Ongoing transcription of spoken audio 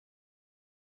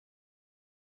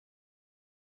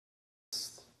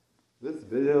This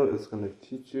video is going to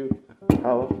teach you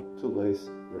how to lace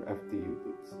your FTU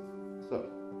boots. So,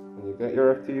 when you get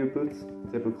your FTU boots,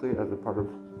 typically as a part of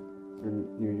your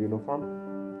new uniform,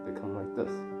 they come like this.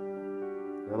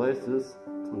 Your laces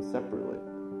come separately.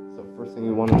 So first thing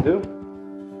you want to do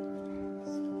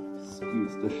is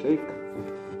use the shake,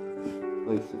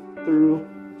 lace it through,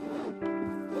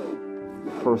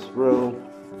 first row,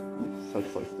 such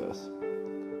like this.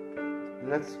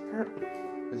 Next part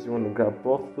is you want to grab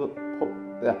both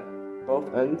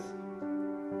ends,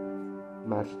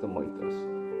 match them like this.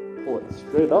 Pull it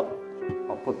straight up.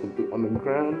 I'll put the boot on the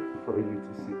ground for you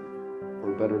to see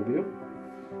for a better view.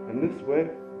 And this way,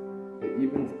 it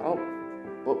evens out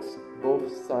both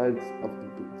sides of the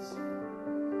boots.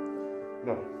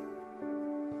 Now,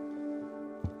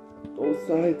 both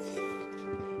sides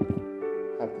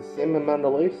have the same amount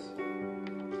of lace.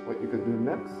 What you can do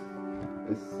next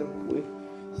is simply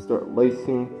start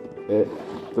lacing it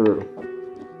through.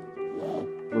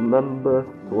 Remember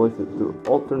to lace it through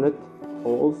alternate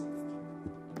holes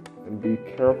and be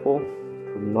careful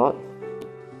to not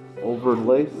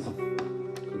overlace,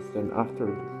 because then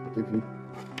if you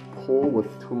pull with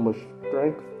too much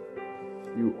strength,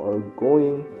 you are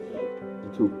going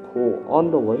to pull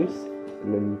on the lace,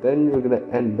 and then you're going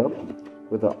to end up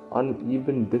with an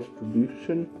uneven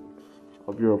distribution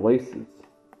of your laces.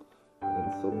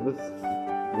 And so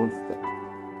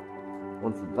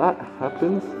once that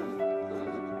happens,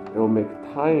 it will make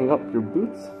tying up your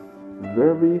boots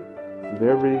very,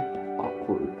 very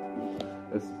awkward,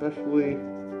 especially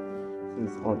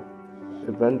since on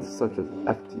events such as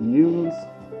FTUs,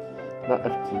 not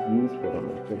FTUs, but I'm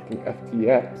thinking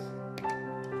FTX,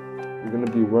 you're going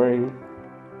to be wearing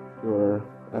your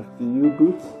FTU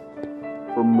boots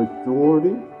for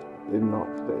majority, if not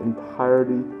the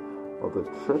entirety of the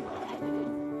trip.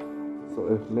 So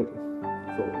the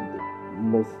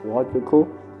most logical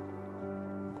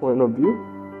point of view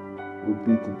would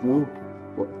be to do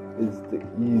what is the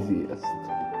easiest,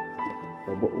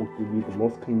 or what will give you the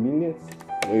most convenience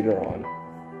later on.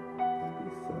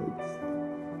 Besides,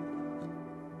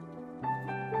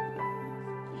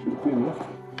 should be much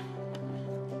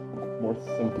more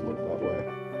simpler that way.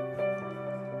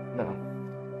 Now,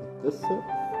 with this set,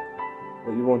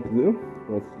 what you want to do,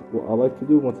 what I like to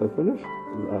do once I finish, is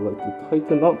I like to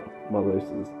tighten up my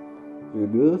laces. You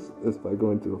do this is by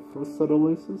going to the first set of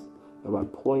laces and by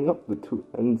pulling up the two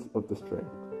ends of the string.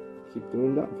 Keep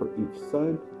doing that for each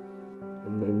side,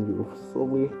 and then you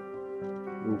slowly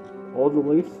move all the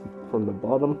lace from the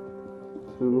bottom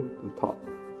to the top.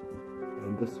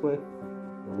 And this way,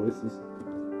 the laces,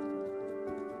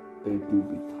 they do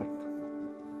be tight.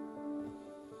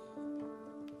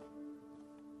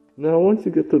 Now once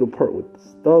you get to the part with the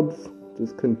stubs,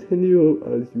 just continue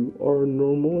as you are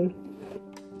normally.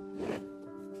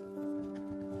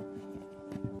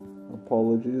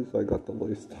 Apologies, I got the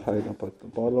lace tied up at the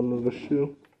bottom of the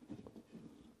shoe.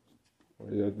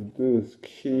 What you have to do is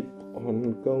keep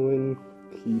on going,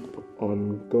 keep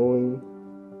on going.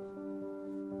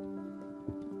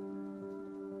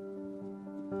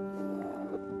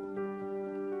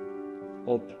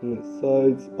 Alternate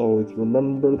sides, always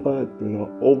remember that. Do not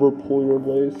over pull your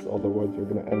lace, otherwise you're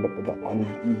going to end up with an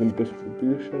uneven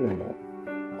distribution and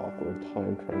an awkward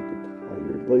time trying to tie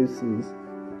your laces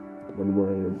when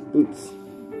wearing your boots.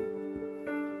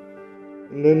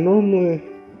 And then normally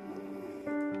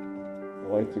I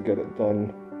like to get it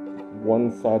done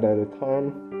one side at a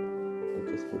time,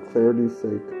 but just for clarity's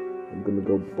sake, I'm going to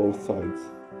go both sides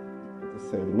at the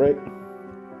same rate.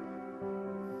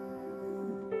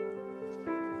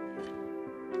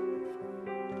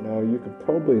 Now you could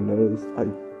probably notice I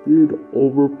did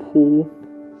over pull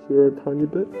here a tiny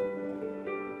bit.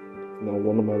 Now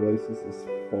one of my laces is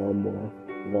far more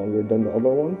longer than the other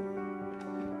one,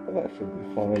 but that should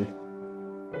be fine.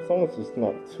 As long as it's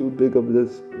not too big of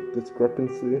this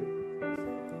discrepancy,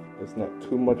 it's not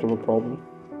too much of a problem.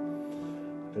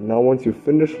 And now once you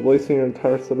finish lacing your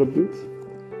entire set of boots,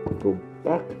 go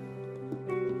back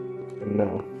and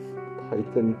now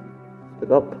tighten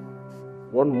it up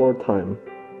one more time.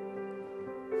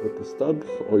 With the stubs,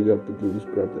 all you have to do is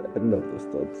grab the end of the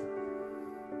stubs.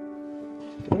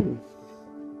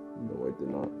 No, I did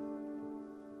not.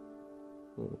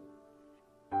 Pull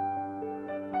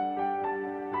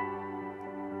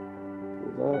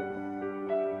that.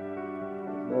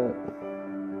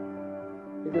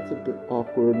 It gets a bit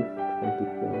awkward trying to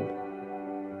grab.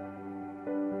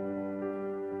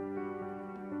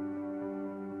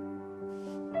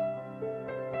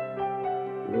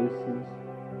 Laces.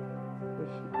 That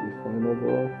should be fine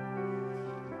overall.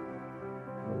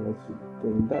 And once you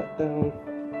bring that down,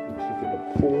 Give it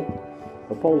a pull.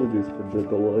 Apologies for the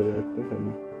delay. I think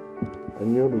I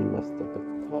nearly messed up at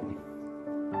the top.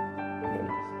 And then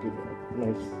just give it a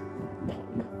nice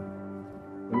tug.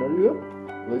 And there you go.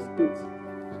 Lace boots.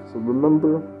 So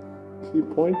remember, key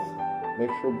points.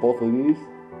 Make sure both of these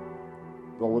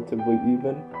relatively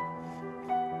even.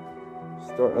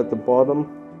 Start at the bottom,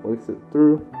 lace it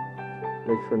through.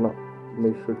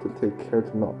 Make sure to take care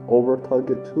to not over tug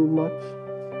it too much.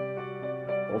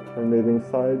 Alternating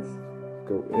sides,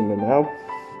 go in and out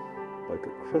like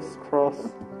a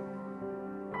crisscross.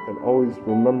 And always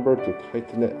remember to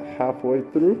tighten it halfway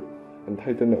through and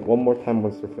tighten it one more time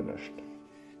once you're finished.